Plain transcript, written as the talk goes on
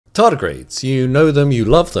Tardigrades, you know them, you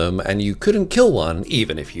love them, and you couldn't kill one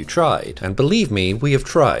even if you tried. And believe me, we have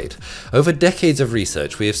tried. Over decades of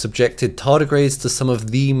research, we have subjected tardigrades to some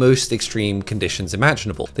of the most extreme conditions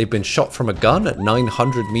imaginable. They've been shot from a gun at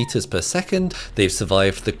 900 meters per second, they've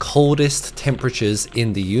survived the coldest temperatures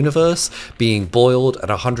in the universe, being boiled at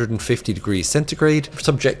 150 degrees centigrade,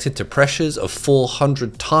 subjected to pressures of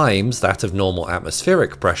 400 times that of normal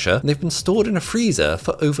atmospheric pressure, and they've been stored in a freezer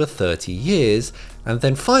for over 30 years, and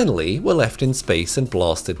then finally were left in space and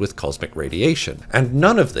blasted with cosmic radiation. And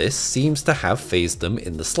none of this seems to have fazed them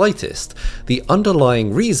in the slightest. The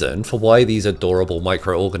underlying reason for why these adorable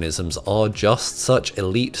microorganisms are just such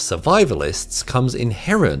elite survivalists comes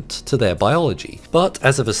inherent to their biology. But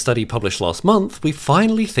as of a study published last month, we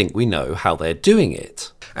finally think we know how they're doing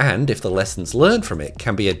it. And if the lessons learned from it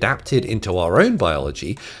can be adapted into our own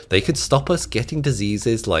biology, they could stop us getting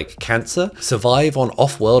diseases like cancer, survive on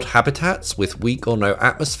off-world habitats with weak or no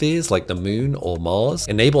atmospheres like the Moon or Mars,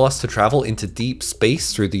 enable us to travel into deep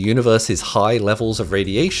space through the universe's high levels of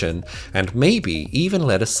radiation, and maybe even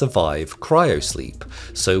let us survive cryosleep,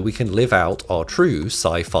 so we can live out our true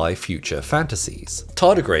sci-fi future fantasies.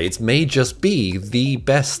 Tardigrades may just be the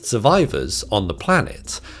best survivors on the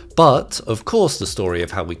planet. But, of course, the story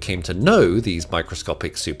of how we came to know these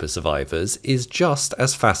microscopic super survivors is just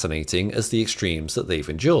as fascinating as the extremes that they've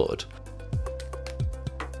endured.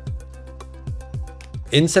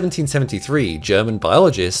 In 1773, German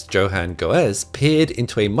biologist Johann Goes peered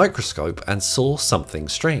into a microscope and saw something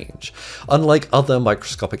strange. Unlike other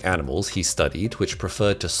microscopic animals he studied, which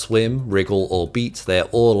preferred to swim, wriggle, or beat their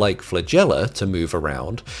oar-like flagella to move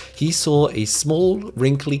around, he saw a small,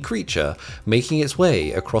 wrinkly creature making its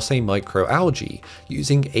way across a microalgae,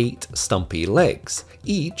 using 8 stumpy legs,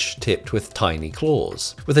 each tipped with tiny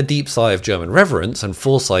claws. With a deep sigh of German reverence and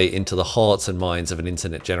foresight into the hearts and minds of an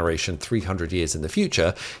internet generation 300 years in the future,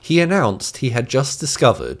 he announced he had just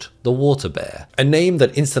discovered the water bear, a name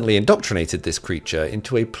that instantly indoctrinated this creature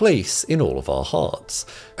into a place in all of our hearts.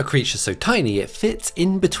 A creature so tiny it fits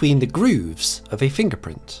in between the grooves of a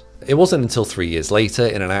fingerprint. It wasn't until 3 years later,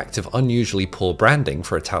 in an act of unusually poor branding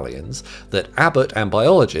for Italians, that abbot and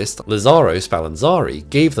biologist Lazzaro Spallanzani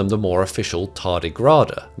gave them the more official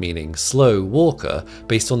tardigrade, meaning slow walker,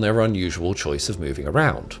 based on their unusual choice of moving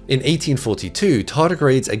around. In 1842,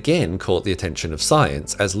 tardigrades again caught the attention of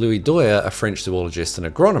science as Louis Doyer, a French zoologist and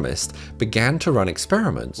agronomist, began to run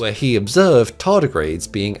experiments where he observed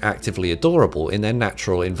tardigrades being actively adorable in their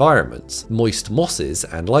natural environments, moist mosses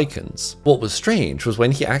and lichens. What was strange was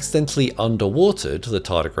when he accidentally underwatered the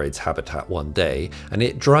tardigrade's habitat one day, and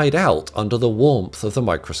it dried out under the warmth of the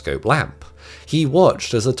microscope lamp. He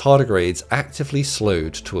watched as the tardigrades actively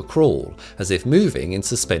slowed to a crawl, as if moving in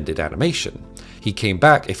suspended animation. He came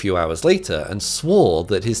back a few hours later and swore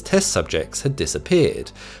that his test subjects had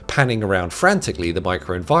disappeared. Panning around frantically the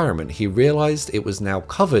microenvironment, he realized it was now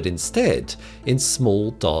covered instead in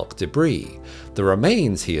small dark debris, the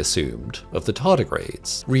remains, he assumed, of the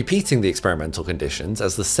tardigrades. Repeating the experimental conditions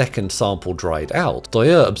as the second sample dried out,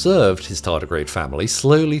 Doyer observed his tardigrade family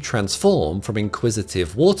slowly transform from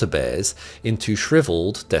inquisitive water bears into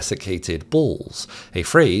shriveled, desiccated balls, a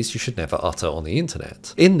phrase you should never utter on the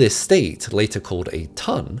internet. In this state, later called a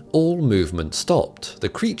ton, all movement stopped. The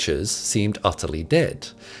creatures seemed utterly dead.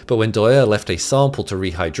 But when Doyer left a sample to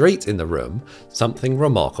rehydrate in the room, something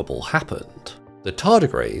remarkable happened. The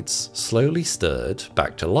tardigrades slowly stirred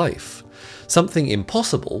back to life. Something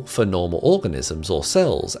impossible for normal organisms or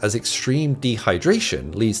cells, as extreme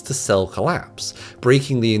dehydration leads to cell collapse,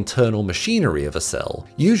 breaking the internal machinery of a cell,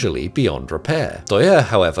 usually beyond repair. Doyer,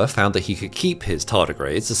 however, found that he could keep his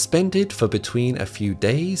tardigrades suspended for between a few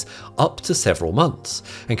days up to several months,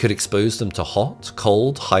 and could expose them to hot,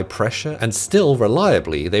 cold, high pressure, and still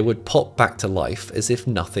reliably they would pop back to life as if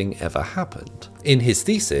nothing ever happened. In his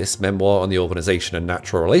thesis, Memoir on the Organization and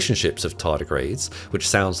Natural Relationships of Tardigrades, which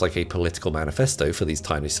sounds like a political manifesto for these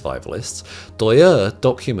tiny survivalists, Doyer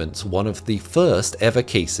documents one of the first ever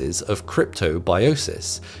cases of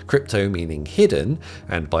cryptobiosis, crypto meaning hidden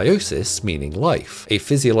and biosis meaning life, a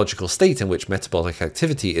physiological state in which metabolic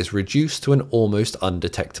activity is reduced to an almost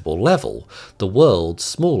undetectable level, the world's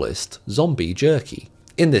smallest zombie jerky.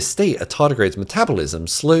 In this state, a tardigrade's metabolism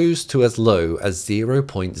slows to as low as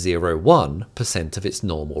 0.01% of its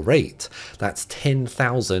normal rate. That's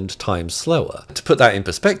 10,000 times slower. To put that in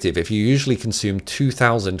perspective, if you usually consume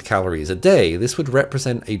 2,000 calories a day, this would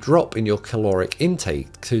represent a drop in your caloric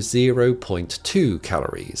intake to 0.2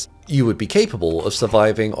 calories. you would be capable of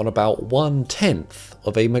surviving on about 1/10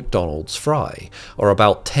 of a McDonald's fry, or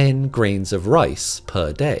about 10 grains of rice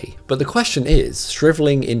per day. But the question is,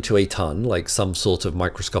 shriveling into a ton like some sort of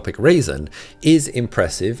microscopic raisin is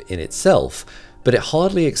impressive in itself, but it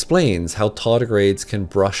hardly explains how tardigrades can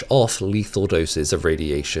brush off lethal doses of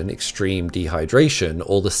radiation, extreme dehydration,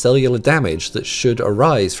 or the cellular damage that should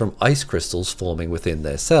arise from ice crystals forming within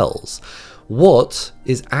their cells. What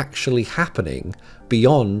is actually happening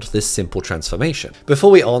beyond this simple transformation?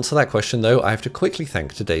 Before we answer that question though, I have to quickly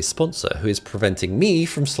thank today's sponsor, who is preventing me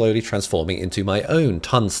from slowly transforming into my own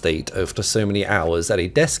ton state after so many hours at a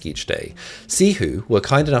desk each day. Sihu were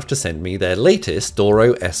kind enough to send me their latest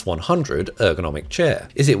Doro S100 ergonomic chair.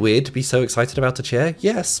 Is it weird to be so excited about a chair?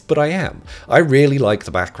 Yes, but I am. I really like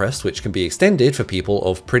the backrest, which can be extended for people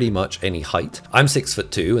of pretty much any height. I'm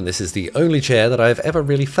 6'2", and this is the only chair that I've ever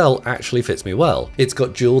really felt actually fits me well. It's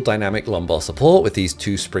got dual dynamic lumbar support with these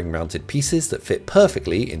two spring-mounted pieces that fit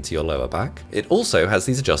perfectly into your lower back. It also has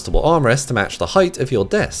these adjustable armrests to match the height of your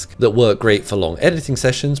desk that work great for long editing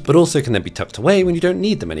sessions, but also can then be tucked away when you don't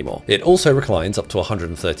need them anymore. It also reclines up to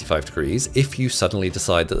 135 degrees if you suddenly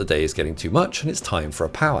decide that the day is getting too much and it's time for a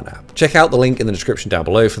power nap. Check out the link in the description down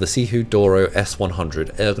below for the Sihu Doro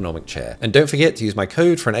S100 ergonomic chair, and don't forget to use my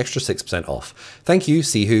code for an extra 6% off. Thank you,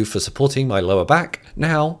 Sihu, for supporting my lower back.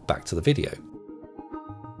 Now, back to the video.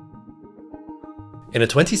 In a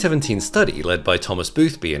 2017 study led by Thomas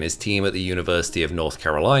Boothby and his team at the University of North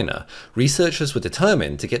Carolina, researchers were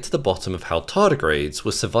determined to get to the bottom of how tardigrades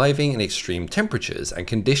were surviving in extreme temperatures and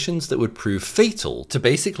conditions that would prove fatal to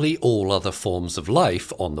basically all other forms of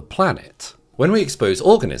life on the planet. When we expose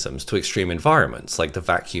organisms to extreme environments like the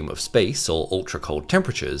vacuum of space or ultra-cold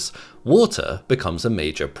temperatures, water becomes a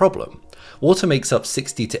major problem. Water makes up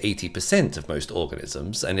 60 to 80% of most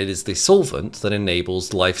organisms, and it is the solvent that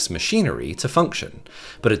enables life's machinery to function.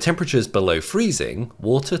 But at temperatures below freezing,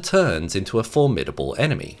 water turns into a formidable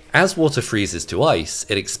enemy. As water freezes to ice,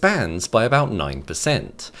 it expands by about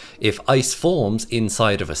 9%. If ice forms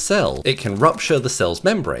inside of a cell, it can rupture the cell's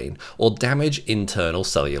membrane or damage internal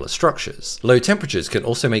cellular structures. Low temperatures can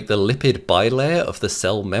also make the lipid bilayer of the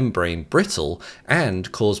cell membrane brittle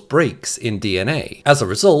and cause breaks in DNA. As a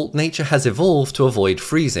result, nature has evolved to avoid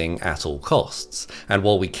freezing at all costs, and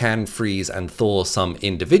while we can freeze and thaw some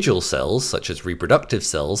individual cells, such as reproductive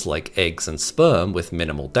cells like eggs and sperm with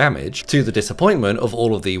minimal damage, to the disappointment of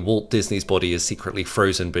all of the Walt Disney's body is secretly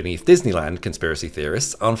frozen beneath Disneyland conspiracy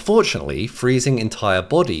theorists, unfortunately, freezing entire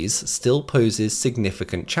bodies still poses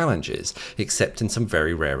significant challenges, except in some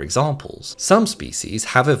very rare examples. Some species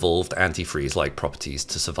have evolved antifreeze-like properties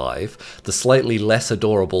to survive. The slightly less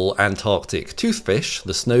adorable Antarctic toothfish,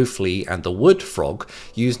 the snow flea, and the wood frog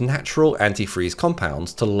use natural antifreeze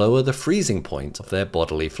compounds to lower the freezing point of their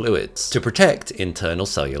bodily fluids to protect internal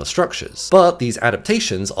cellular structures. But these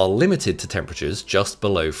adaptations are limited to temperatures just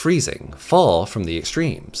below freezing, far from the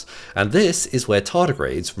extremes. And this is where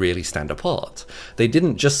tardigrades really stand apart. They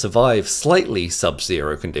didn't just survive slightly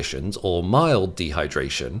sub-zero conditions or mild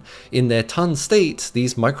dehydration. In their ton state,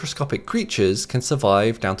 these microscopic creatures can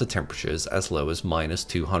survive down to temperatures as low as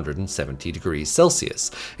 -270 degrees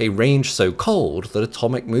Celsius, a range so cold that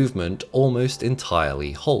atomic movement almost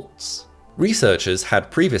entirely halts. Researchers had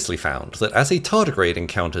previously found that as a tardigrade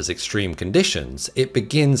encounters extreme conditions, it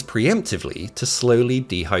begins preemptively to slowly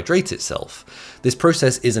dehydrate itself. This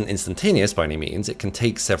process isn't instantaneous by any means, it can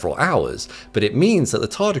take several hours, but it means that the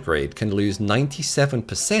tardigrade can lose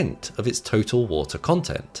 97% of its total water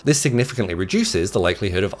content. This significantly reduces the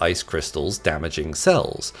likelihood of ice crystals damaging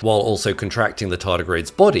cells, while also contracting the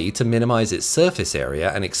tardigrade's body to minimize its surface area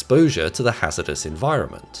and exposure to the hazardous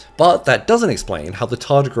environment. But that doesn't explain how the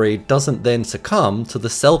tardigrade doesn't then succumb to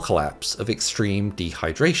the cell collapse of extreme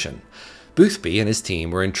dehydration. Boothby and his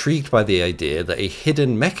team were intrigued by the idea that a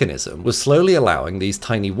hidden mechanism was slowly allowing these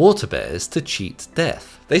tiny water bears to cheat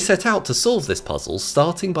death. They set out to solve this puzzle,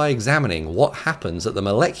 starting by examining what happens at the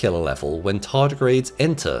molecular level when tardigrades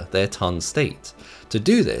enter their ton state. To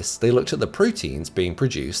do this, they looked at the proteins being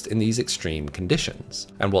produced in these extreme conditions,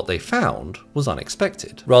 and what they found was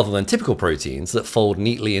unexpected. Rather than typical proteins that fold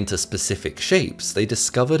neatly into specific shapes, they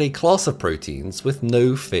discovered a class of proteins with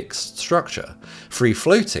no fixed structure,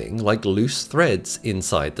 free-floating like loose threads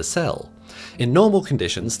inside the cell. In normal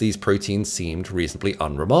conditions, these proteins seemed reasonably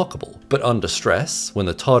unremarkable, but under stress, when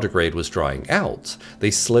the tardigrade was drying out,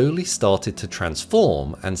 they slowly started to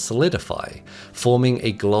transform and solidify, forming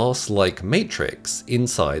a glass-like matrix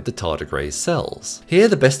inside the tardigrade cells. Here,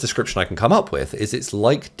 the best description I can come up with is it's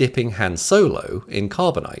like dipping Han Solo in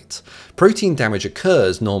carbonite. Protein damage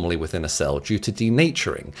occurs normally within a cell due to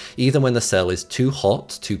denaturing, either when the cell is too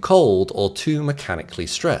hot, too cold, or too mechanically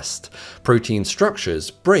stressed. Protein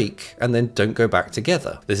structures break and then don't go back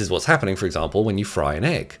together. This is what's happening, for example, when you fry an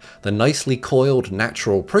egg. The nicely coiled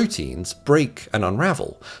natural proteins break and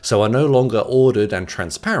unravel, so are no longer ordered and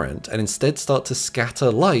transparent, and instead start to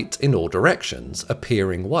scatter light in all directions,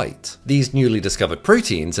 appearing white. These newly discovered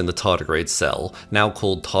proteins in the tardigrade cell, now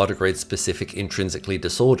called tardigrade-specific intrinsically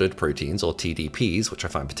disordered proteins, or TDPs, which I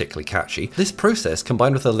find particularly catchy, this process,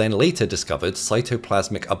 combined with a then later discovered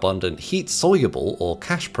cytoplasmic abundant heat-soluble, or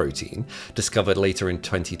CASH protein, discovered later in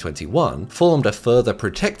 2021, formed a further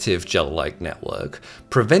protective gel-like network,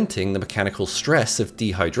 preventing the mechanical stress of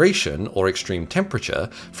dehydration or extreme temperature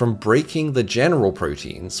from breaking the general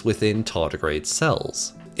proteins within tardigrade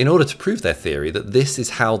cells. In order to prove their theory that this is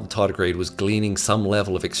how the tardigrade was gleaning some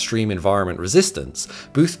level of extreme environment resistance,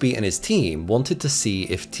 Boothby and his team wanted to see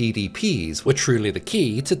if TDPs were truly the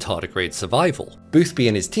key to tardigrade survival. Boothby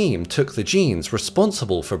and his team took the genes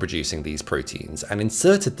responsible for producing these proteins and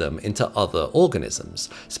inserted them into other organisms,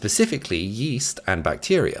 specifically yeast and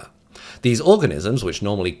bacteria. These organisms, which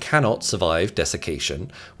normally cannot survive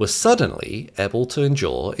desiccation, were suddenly able to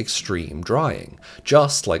endure extreme drying,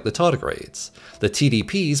 just like the tardigrades. The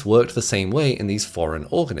TDPs worked the same way in these foreign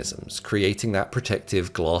organisms, creating that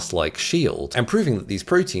protective glass-like shield, and proving that these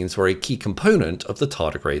proteins were a key component of the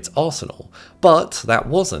tardigrade's arsenal. But that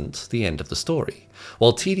wasn't the end of the story.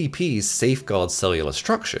 While TDPs safeguard cellular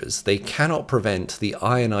structures, they cannot prevent the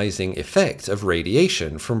ionizing effect of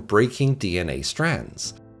radiation from breaking DNA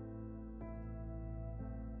strands.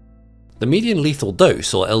 The median lethal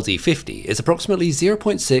dose, or LD50, is approximately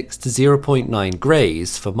 0.6 to 0.9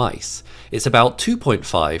 grays for mice. It's about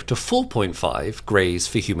 2.5 to 4.5 grays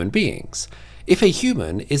for human beings. If a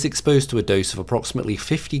human is exposed to a dose of approximately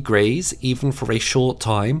 50 grays, even for a short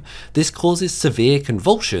time, this causes severe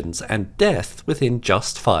convulsions and death within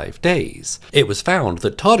just 5 days. It was found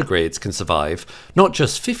that tardigrades can survive not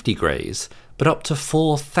just 50 grays, but up to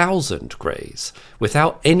 4,000 grays,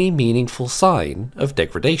 without any meaningful sign of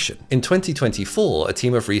degradation. In 2024, a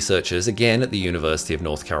team of researchers, again at the University of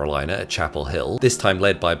North Carolina at Chapel Hill, this time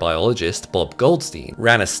led by biologist Bob Goldstein,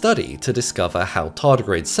 ran a study to discover how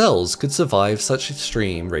tardigrade cells could survive such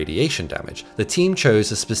extreme radiation damage. The team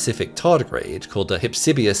chose a specific tardigrade called the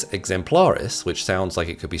Hypsibius exemplaris, which sounds like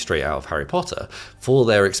it could be straight out of Harry Potter, for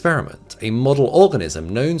their experiment, a model organism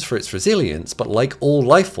known for its resilience, but like all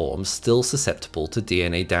life forms, still susceptible to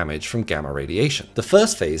DNA damage from gamma radiation. The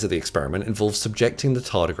first phase of the experiment involves subjecting the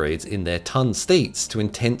tardigrades in their ton states to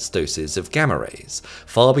intense doses of gamma rays,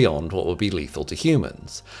 far beyond what would be lethal to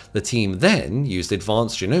humans. The team then used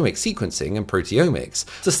advanced genomic sequencing and proteomics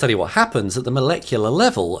to study what happens at the molecular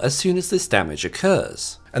level as soon as this damage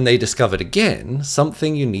occurs. And they discovered again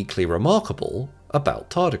something uniquely remarkable about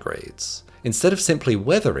tardigrades. Instead of simply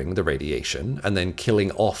weathering the radiation and then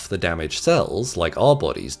killing off the damaged cells like our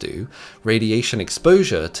bodies do, radiation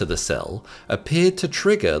exposure to the cell appeared to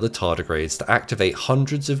trigger the tardigrades to activate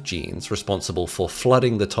hundreds of genes responsible for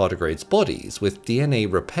flooding the tardigrades' bodies with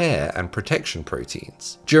DNA repair and protection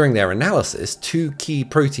proteins. During their analysis, 2 key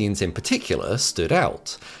proteins in particular stood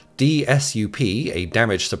out. DSUP, a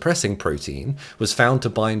damage-suppressing protein, was found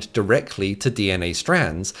to bind directly to DNA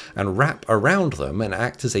strands and wrap around them and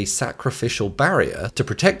act as a sacrificial barrier to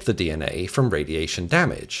protect the DNA from radiation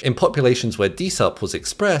damage. In populations where DSUP was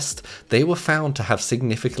expressed, they were found to have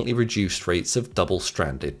significantly reduced rates of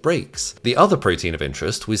double-stranded breaks. The other protein of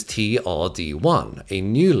interest was TRD1, a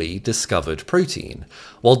newly discovered protein.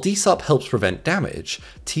 While DSUP helps prevent damage,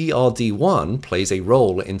 TRD1 plays a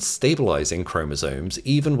role in stabilizing chromosomes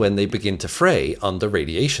even when they begin to fray under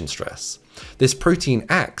radiation stress. This protein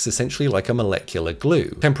acts essentially like a molecular glue,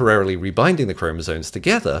 temporarily rebinding the chromosomes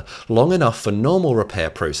together long enough for normal repair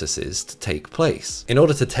processes to take place. In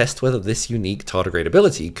order to test whether this unique tardigrade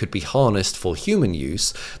ability could be harnessed for human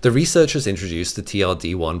use, the researchers introduced the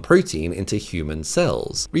TRD1 protein into human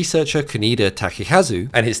cells. Researcher Kunida Takehazu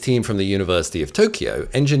and his team from the University of Tokyo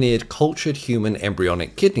engineered cultured human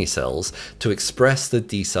embryonic kidney cells to express the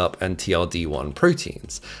DSUP and TRD1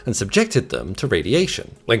 proteins, and subjected them to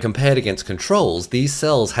radiation. When compared against controls, these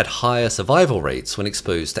cells had higher survival rates when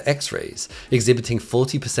exposed to X-rays, exhibiting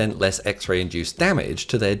 40% less X-ray induced damage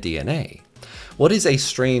to their DNA. What is a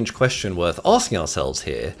strange question worth asking ourselves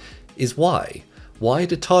here is why? Why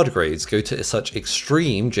did tardigrades go to such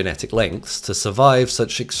extreme genetic lengths to survive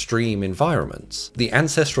such extreme environments? The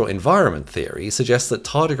ancestral environment theory suggests that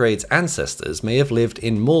tardigrades' ancestors may have lived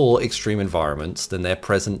in more extreme environments than their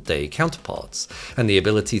present-day counterparts, and the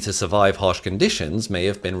ability to survive harsh conditions may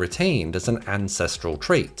have been retained as an ancestral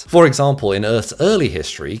trait. For example, in Earth's early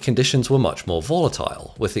history, conditions were much more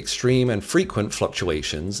volatile, with extreme and frequent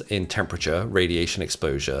fluctuations in temperature, radiation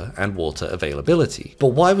exposure, and water availability. But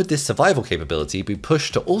why would this survival capability be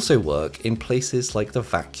pushed to also work in places like the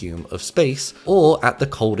vacuum of space or at the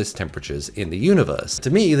coldest temperatures in the universe? To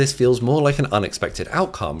me, this feels more like an unexpected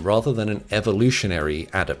outcome rather than an evolutionary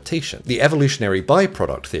adaptation. The evolutionary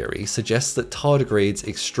byproduct theory suggests that tardigrades'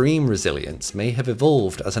 extreme resilience may have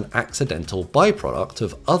evolved as an accidental byproduct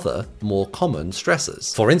of other, more common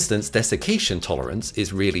stressors. For instance, desiccation tolerance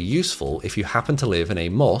is really useful if you happen to live in a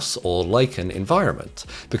moss or lichen environment,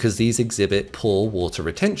 because these exhibit poor water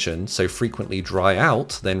retention, so frequently dry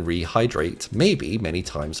out, then rehydrate, maybe many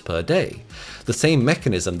times per day. The same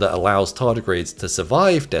mechanism that allows tardigrades to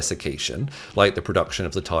survive desiccation, like the production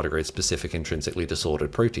of the tardigrade-specific intrinsically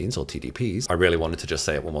disordered proteins, or TDPs, I really wanted to just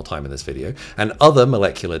say it one more time in this video, and other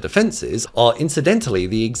molecular defenses, are incidentally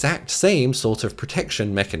the exact same sort of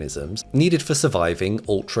protection mechanisms needed for surviving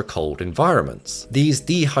ultra-cold environments. These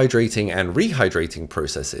dehydrating and rehydrating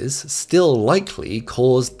processes still likely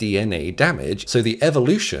cause DNA damage, so the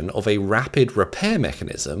evolution of a rapid repair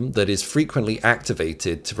mechanism that is frequently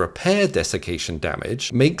activated to repair desiccation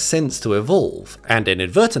damage makes sense to evolve, and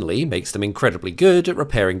inadvertently makes them incredibly good at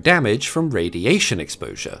repairing damage from radiation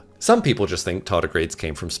exposure. Some people just think tardigrades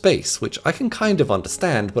came from space, which I can kind of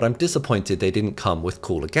understand, but I'm disappointed they didn't come with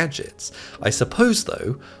cooler gadgets. I suppose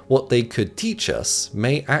though, what they could teach us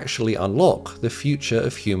may actually unlock the future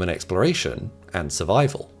of human exploration and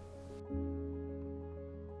survival.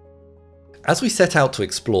 As we set out to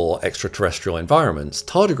explore extraterrestrial environments,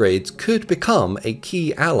 tardigrades could become a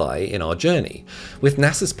key ally in our journey. With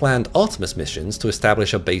NASA's planned Artemis missions to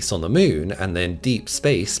establish a base on the moon and then deep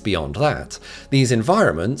space beyond that, these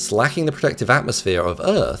environments, lacking the protective atmosphere of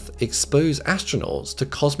Earth, expose astronauts to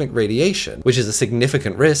cosmic radiation, which is a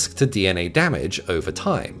significant risk to DNA damage over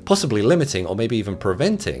time, possibly limiting or maybe even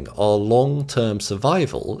preventing our long-term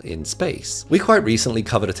survival in space. We quite recently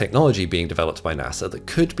covered a technology being developed by NASA that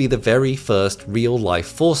could be the very first real-life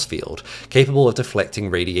force field, capable of deflecting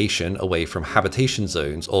radiation away from habitation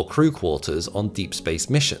zones or crew quarters on deep space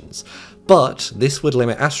missions. But this would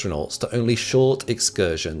limit astronauts to only short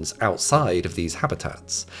excursions outside of these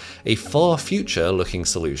habitats. A far future-looking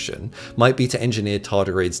solution might be to engineer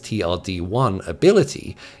tardigrades' TRD1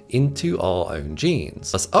 ability into our own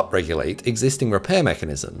genes, thus upregulate existing repair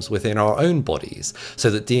mechanisms within our own bodies so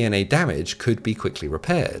that DNA damage could be quickly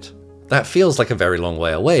repaired. That feels like a very long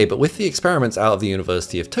way away, but with the experiments out of the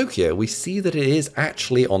University of Tokyo, we see that it is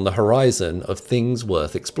actually on the horizon of things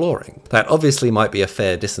worth exploring. That obviously might be a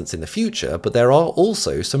fair distance in the future, but there are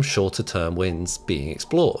also some shorter-term wins being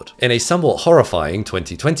explored. In a somewhat horrifying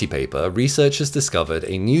 2020 paper, researchers discovered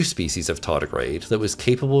a new species of tardigrade that was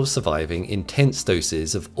capable of surviving intense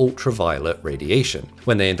doses of ultraviolet radiation.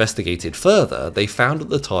 When they investigated further, they found that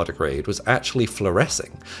the tardigrade was actually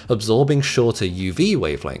fluorescing, absorbing shorter UV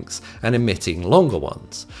wavelengths and emitting longer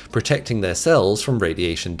ones, protecting their cells from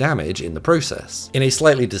radiation damage in the process. In a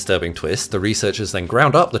slightly disturbing twist, the researchers then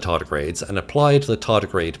ground up the tardigrades and applied the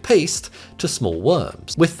tardigrade paste to small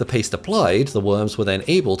worms. With the paste applied, the worms were then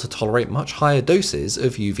able to tolerate much higher doses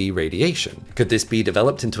of UV radiation. Could this be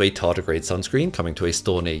developed into a tardigrade sunscreen coming to a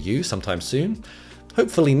store near you sometime soon?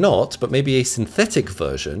 Hopefully not, but maybe a synthetic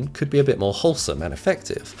version could be a bit more wholesome and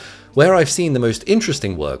effective. Where I've seen the most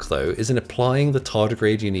interesting work though is in applying the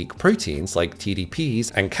tardigrade unique proteins like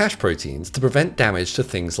TDPs and cache proteins to prevent damage to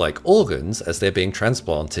things like organs as they're being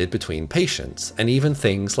transplanted between patients, and even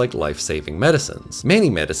things like life-saving medicines. Many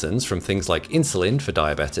medicines, from things like insulin for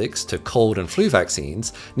diabetics to cold and flu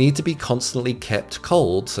vaccines, need to be constantly kept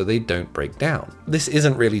cold so they don't break down. This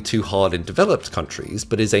isn't really too hard in developed countries,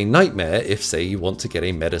 but is a nightmare if, say, you want to get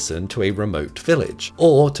a medicine to a remote village,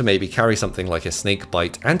 or to maybe carry something like a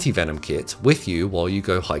snakebite antivenom kit with you while you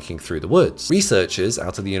go hiking through the woods. Researchers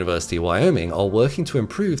out of the University of Wyoming are working to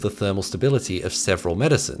improve the thermal stability of several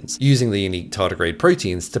medicines, using the unique tardigrade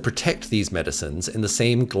proteins to protect these medicines in the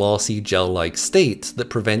same glassy gel-like state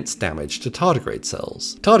that prevents damage to tardigrade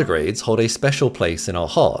cells. Tardigrades hold a special place in our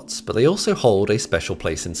hearts, but they also hold a special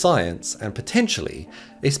place in science, and potentially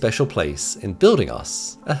a special place in building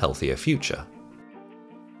us a healthier future.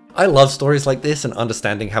 I love stories like this and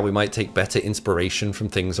understanding how we might take better inspiration from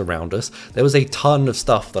things around us. There was a ton of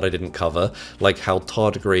stuff that I didn't cover, like how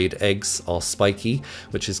tardigrade eggs are spiky,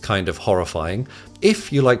 which is kind of horrifying.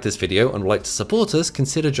 If you liked this video and would like to support us,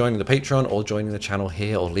 consider joining the Patreon or joining the channel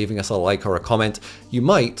here or leaving us a like or a comment. You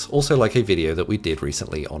might also like a video that we did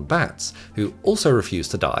recently on bats, who also refuse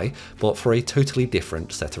to die, but for a totally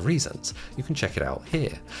different set of reasons. You can check it out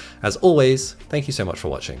here. As always, thank you so much for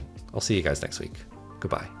watching. I'll see you guys next week.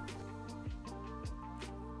 Goodbye.